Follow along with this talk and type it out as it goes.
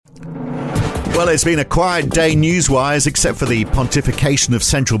Well, it's been a quiet day news-wise, except for the pontification of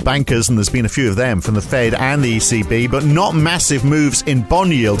central bankers, and there's been a few of them from the Fed and the ECB, but not massive moves in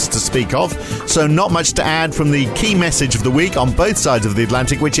bond yields to speak of. So not much to add from the key message of the week on both sides of the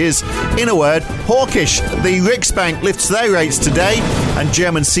Atlantic, which is, in a word, hawkish. The Riksbank lifts their rates today, and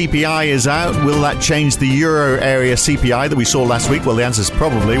German CPI is out. Will that change the euro area CPI that we saw last week? Well, the answer is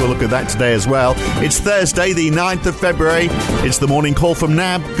probably. We'll look at that today as well. It's Thursday, the 9th of February. It's the morning call from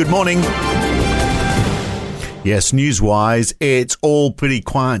NAB. Good morning. Yes, news-wise, it's all pretty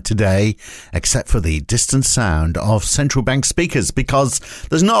quiet today, except for the distant sound of central bank speakers, because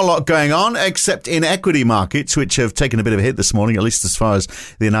there's not a lot going on, except in equity markets, which have taken a bit of a hit this morning, at least as far as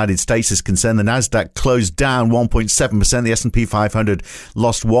the United States is concerned. The Nasdaq closed down 1.7%. The S&P 500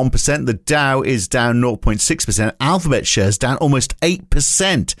 lost 1%. The Dow is down 0.6%. Alphabet shares down almost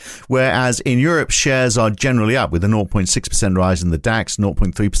 8%, whereas in Europe, shares are generally up, with a 0.6% rise in the DAX,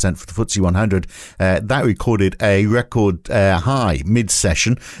 0.3% for the FTSE 100. That recorded a record high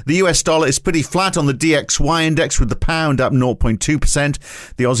mid-session. The US dollar is pretty flat on the DXY index, with the pound up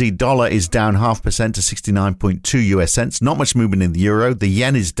 0.2%. The Aussie dollar is down 0.5% to 69.2 US cents. Not much movement in the euro. The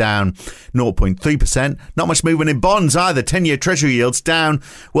yen is down 0.3%. Not much movement in bonds either. 10-year treasury yields down,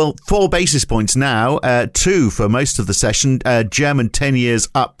 4 basis points now, 2 for most of the session. German 10 years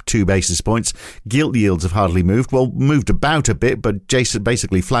up 2 basis points. Gilt yields have hardly moved. Well, moved about a bit, but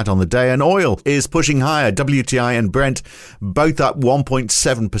basically flat on the day. And oil is pushing higher. WTI and Brent both up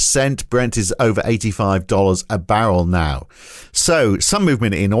 1.7%. Brent is over $85 a barrel now. So some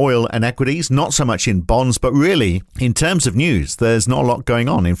movement in oil and equities, not so much in bonds, but really in terms of news, there's not a lot going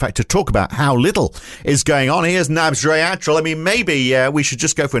on. In fact, to talk about how little is going on, here's Nabs Ray Attrell. I mean, maybe we should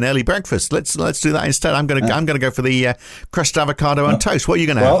just go for an early breakfast. Let's do that instead. I'm going to go for the crushed avocado on toast. What are you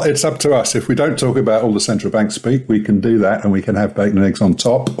going to have? Well, it's up to us. If we don't talk about all the central banks speak, we can do that, and we can have bacon and eggs on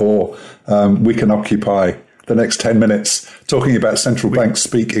top, or we can occupy the next 10 minutes talking about central banks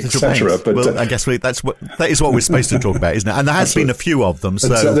speak, etc. But well, I guess that is what we're supposed to talk about, isn't it? And there has been a few of them.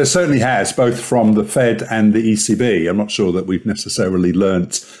 So there certainly has, both from the Fed and the ECB. I'm not sure that we've necessarily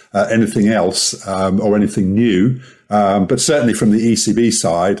learnt anything else or anything new. But certainly from the ECB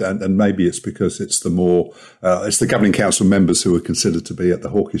side, and maybe it's because it's it's the governing council members who are considered to be at the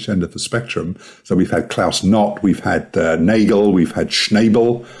hawkish end of the spectrum. So we've had Klaus Knott, we've had Nagel, we've had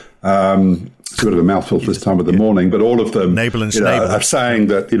Schnabel. It's a bit of a mouthful this time of the morning, but all of them are saying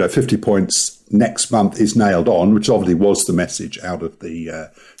that 50 points next month is nailed on, which obviously was the message out of the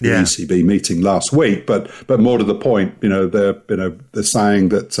ECB meeting last week. But more to the point, they're saying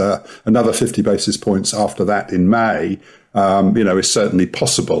that another 50 basis points after that in May. Is certainly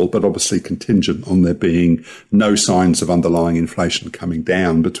possible, but obviously contingent on there being no signs of underlying inflation coming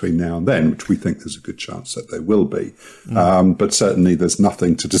down between now and then, which we think there's a good chance that there will be. But certainly there's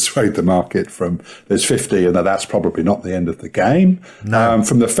nothing to dissuade the market from there's 50 and that's probably not the end of the game. No.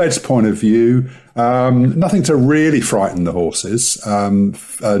 From the Fed's point of view, nothing to really frighten the horses.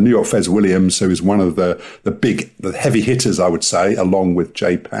 New York Fed's Williams, who is one of the heavy hitters, I would say, along with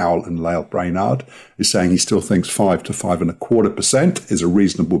Jay Powell and Lael Brainard, is saying he still thinks 5 to 5.25% is a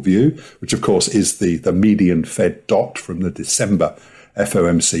reasonable view, which of course is the median Fed dot from the December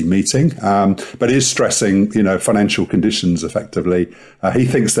FOMC meeting, but is stressing, financial conditions effectively. He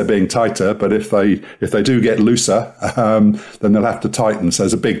thinks they're being tighter, but if they do get looser, then they'll have to tighten. So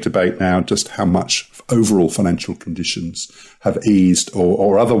there's a big debate now just how much overall financial conditions have eased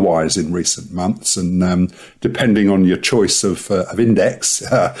or otherwise in recent months. And depending on your choice of index,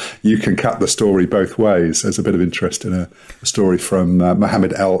 you can cut the story both ways. There's a bit of interest in a story from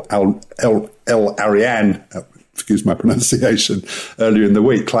Mohammed El Arian, excuse my pronunciation, earlier in the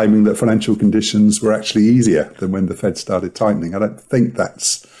week, claiming that financial conditions were actually easier than when the Fed started tightening. I don't think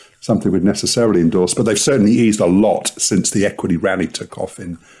that's something we'd necessarily endorse, but they've certainly eased a lot since the equity rally took off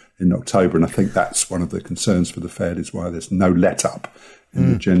in October. And I think that's one of the concerns for the Fed, is why there's no let-up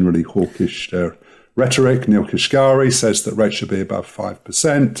in the generally hawkish rhetoric. Neil Kashkari says that rates should be above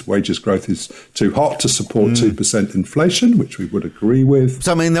 5%. Wages growth is too hot to support 2% inflation, which we would agree with.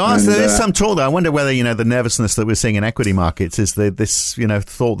 So, I mean, there is some talk, though. I wonder whether, the nervousness that we're seeing in equity markets is this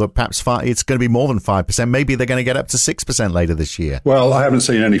thought that perhaps it's going to be more than 5%. Maybe they're going to get up to 6% later this year. Well, I haven't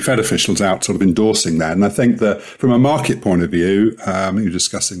seen any Fed officials out sort of endorsing that. And I think that from a market point of view, you were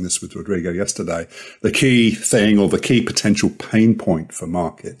discussing this with Rodrigo yesterday, the key thing or the key potential pain point for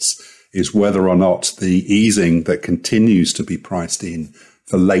markets is whether or not the easing that continues to be priced in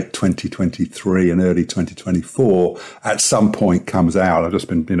for late 2023 and early 2024 at some point comes out. I've just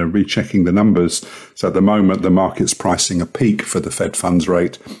been, rechecking the numbers. So at the moment, the market's pricing a peak for the Fed funds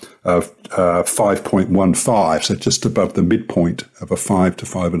rate of 5.15, so just above the midpoint of a 5 to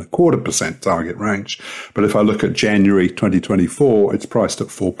 5.25% target range. But if I look at January 2024, it's priced at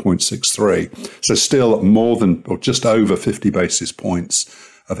 4.63. So still more than, or just over 50 basis points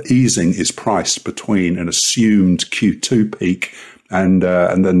of easing is priced between an assumed Q2 peak and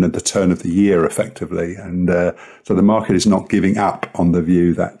then the turn of the year, effectively. And so the market is not giving up on the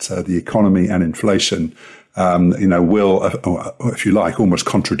view that the economy and inflation, will, if you like, almost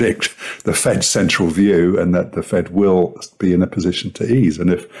contradict the Fed's central view, and that the Fed will be in a position to ease.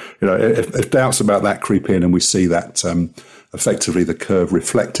 And if doubts about that creep in, and we see that effectively the curve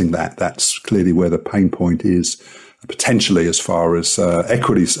reflecting that, that's clearly where the pain point is, potentially as far as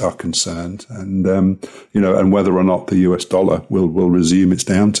equities are concerned, and and whether or not the US dollar will resume its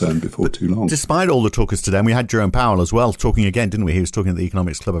downturn before too long. Despite all the talkers today, and we had Jerome Powell as well talking again, didn't we? He was talking at the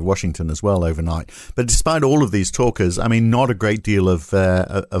Economics Club of Washington as well overnight. But despite all of these talkers, I mean, not a great deal of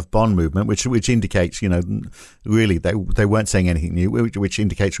bond movement, which indicates, really they weren't saying anything new, which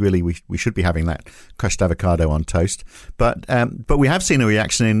indicates really we should be having that crushed avocado on toast. But we have seen a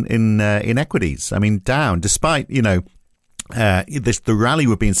reaction in equities. I mean, down despite the rally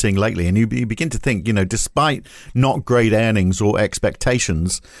we've been seeing lately, and you begin to think, despite not great earnings or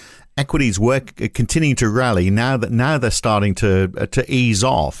expectations, equities were continuing to rally. Now they're starting to ease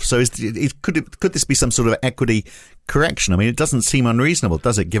off. So could this be some sort of equity correction? I mean, it doesn't seem unreasonable,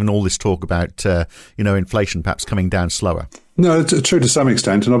 does it? Given all this talk about inflation perhaps coming down slower. No, it's true to some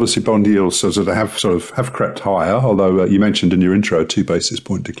extent, and obviously bond yields have crept higher. Although you mentioned in your intro a 2 basis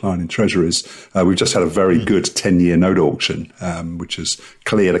point decline in treasuries, we've just had a very good 10-year note auction, which has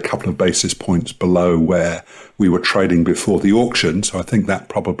cleared a couple of basis points below where we were trading before the auction. So I think that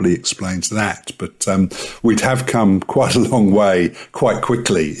probably explains that. But we'd have come quite a long way quite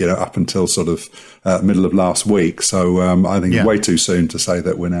quickly, up until sort of middle of last week. So I think way too soon to say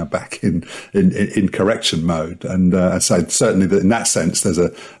that we're now back in correction mode. And I'd say certainly that in that sense, there's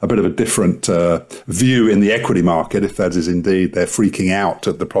a bit of a different view in the equity market, if that is indeed they're freaking out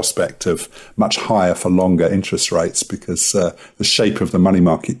at the prospect of much higher for longer interest rates, because the shape of the money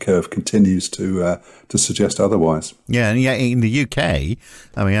market curve continues to suggest otherwise. Yeah, and in the UK,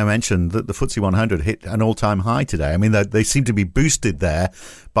 I mean, I mentioned that the FTSE 100 hit an all-time high today. I mean, they seem to be boosted there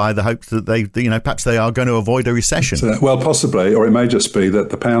by the hope that perhaps they are going to avoid a recession. So, well, possibly, or it may just be that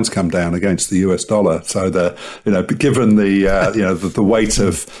the pound's come down against the US dollar. So given the weight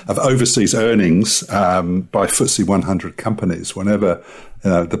of overseas earnings by FTSE 100 companies, whenever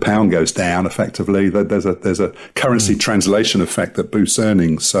the pound goes down, effectively, there's a currency translation effect that boosts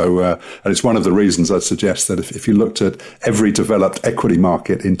earnings. So, and it's one of the reasons I'd suggest that if you looked at every developed equity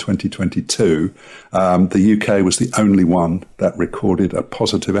market in 2022, the UK was the only one that recorded a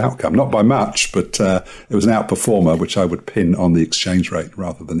positive outcome. Not by much, but it was an outperformer, which I would pin on the exchange rate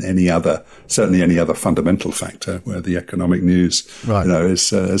rather than certainly any other fundamental factor, where the economic news,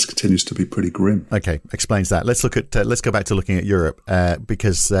 continues to be pretty grim. Okay, explains that. Let's go back to looking at Europe.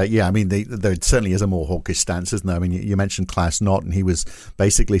 Because, there certainly is a more hawkish stance, isn't there? I mean, you mentioned Klaus Knott, and he was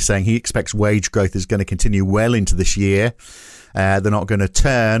basically saying he expects wage growth is going to continue well into this year. They're not going to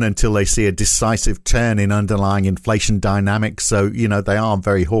turn until they see a decisive turn in underlying inflation dynamics. So, they are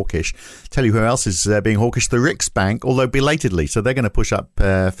very hawkish. Tell you who else is being hawkish? The Riksbank, although belatedly. So they're going to push up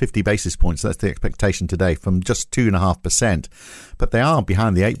 50 basis points. That's the expectation today, from just 2.5%. But they are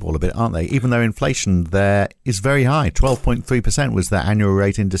behind the 8 ball a bit, aren't they? Even though inflation there is very high. 12.3% was their annual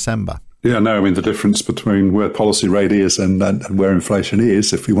rate in December. Yeah, no, I mean, the difference between where policy rate is and where inflation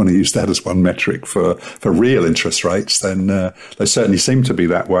is, if we want to use that as one metric for real interest rates, then they certainly seem to be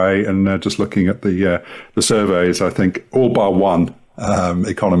that way. And just looking at the surveys, I think all bar one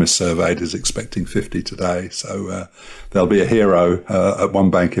economist surveyed is expecting 50 today. So there'll be a hero at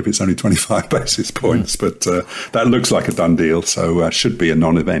one bank if it's only 25 basis points. But that looks like a done deal. So should be a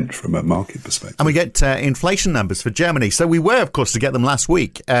non-event from a market perspective. And we get inflation numbers for Germany. So we were, of course, to get them last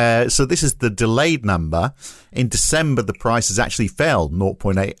week. So this is the delayed number. In December, the prices actually fell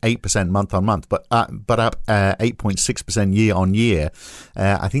 0.88% month on month, but up 8.6% year on year.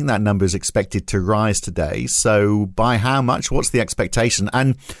 I think that number is expected to rise today. So by how much? What's the expectation?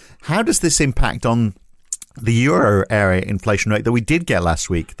 And how does this impact on the euro area inflation rate that we did get last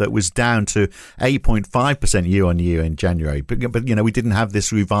week, that was down to 8.5% year on year in January. But we didn't have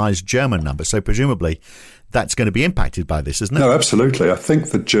this revised German number. So presumably that's going to be impacted by this, isn't it? No, absolutely. I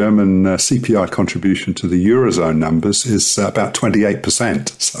think the German CPI contribution to the Eurozone numbers is about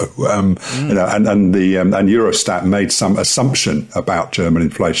 28%. So, and Eurostat made some assumption about German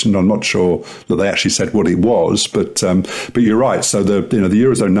inflation. I'm not sure that they actually said what it was, but you're right. So the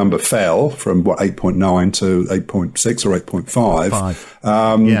Eurozone number fell from 8.9 to 8.6 or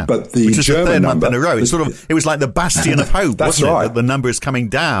 8.5. But the which is German the third number month in a row. It was like the bastion of hope. That's wasn't right. It? That the number is coming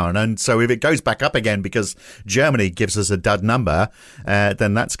down, and so if it goes back up again because Germany gives us a dud number,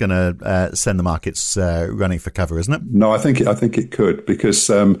 then that's going to send the markets running for cover, isn't it? No, I think it could, because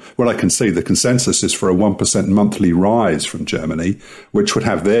what I can see, the consensus is for a 1% monthly rise from Germany, which would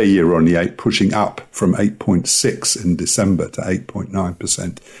have their year-on-year pushing up from 8.6 in December to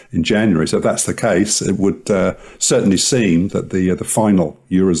 8.9% in January. So if that's the case, it would certainly seem that the final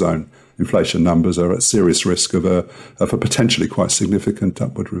Eurozone inflation numbers are at serious risk of a potentially quite significant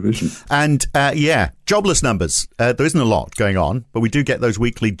upward revision. And jobless numbers. There isn't a lot going on, but we do get those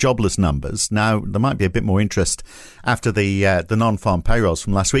weekly jobless numbers. Now, there might be a bit more interest after the non-farm payrolls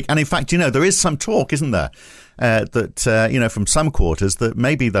from last week. And in fact, there is some talk, isn't there, that from some quarters that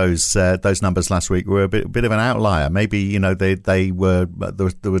maybe those numbers last week were a bit of an outlier. Maybe there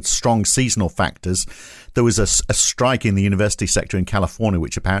were strong seasonal factors. There was a strike in the university sector in California,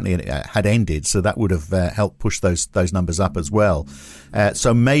 which apparently had ended, so that would have helped push those numbers up as well.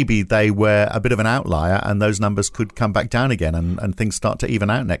 So maybe they were a bit of an outlier, and those numbers could come back down again, and things start to even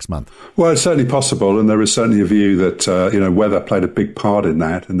out next month. Well, it's certainly possible, and there is certainly a view that weather played a big part in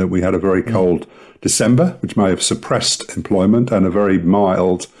that, and that we had a very cold December, which may have suppressed employment, and a very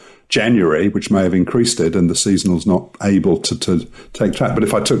mild January, which may have increased it, and the seasonal's not able to take track. But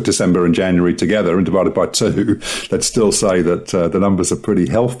if I took December and January together and divided by 2, let's still say that the numbers are pretty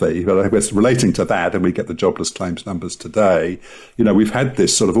healthy. But I guess relating to that, and we get the jobless claims numbers today, we've had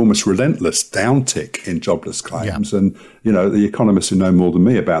this sort of almost relentless downtick in jobless claims. Yeah. And, the economists who know more than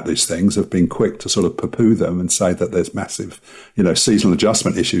me about these things have been quick to sort of poo-poo them and say that there's massive, seasonal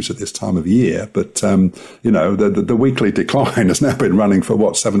adjustment issues at this time of year. But, the weekly decline has now been running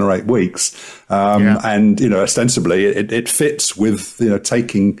for 7 or 8 weeks. And, ostensibly it fits with,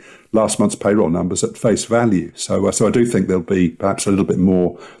 taking last month's payroll numbers at face value. So I do think there'll be perhaps a little bit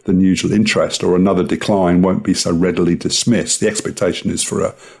more than usual interest, or another decline won't be so readily dismissed. The expectation is for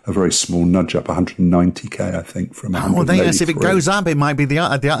a very small nudge up, 190k, I think, from 183. Well, yes, if it goes up, it might be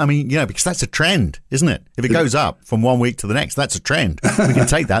because that's a trend, isn't it? If it goes up from one week to the next, that's a trend. We can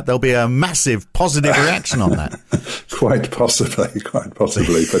take that. There'll be a massive positive reaction on that. Quite possibly.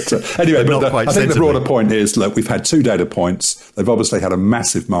 But anyway, I think the broader point is, look, we've had 2 data points. They've obviously had a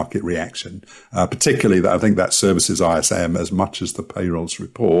massive market reaction, particularly that I think that services ISM as much as the payrolls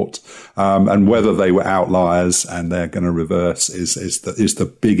report, and whether they were outliers and they're going to reverse is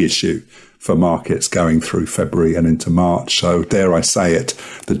the big issue for markets going through February and into March. So dare I say it,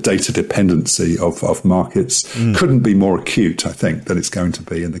 the data dependency of markets couldn't be more acute, I think, than it's going to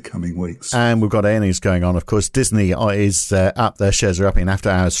be in the coming weeks. And we've got earnings going on. Of course, Disney is up. Their shares are up in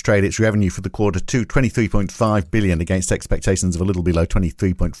after-hours trade. Its revenue for the quarter to $23.5 billion against expectations of a little below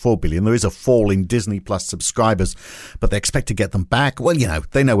 $23.4 billion. There is a fall in Disney Plus subscribers, but they expect to get them back. Well,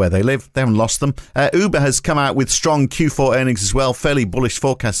 they know where they live. They haven't lost them. Uber has come out with strong Q4 earnings as well, fairly bullish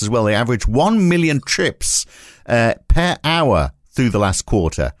forecasts as well. They average 1 million trips per hour through the last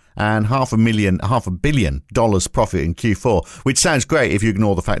quarter, and $500 million profit in Q4, which sounds great if you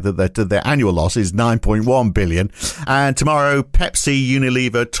ignore the fact that their annual loss is $9.1 billion. And tomorrow, Pepsi,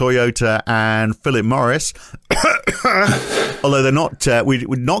 Unilever, Toyota, and Philip Morris, although they're not, we're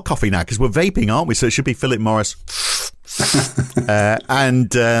not coffee now because we're vaping, aren't we? So it should be Philip Morris. And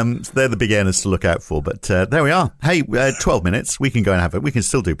they're the big earners to look out for. But there we are. Hey, 12 minutes. We can go and have it. We can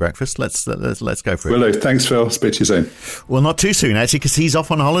still do breakfast. Let's go for it. Will do. Thanks, Phil. Speak to you soon. Well, not too soon, actually, because he's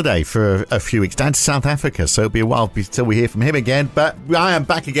off on holiday for a few weeks down to South Africa. So it'll be a while until we hear from him again. But I am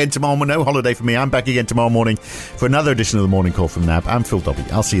back again tomorrow. No holiday for me. I'm back again tomorrow morning for another edition of the Morning Call from NAB. I'm Phil Dobbie.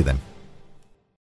 I'll see you then.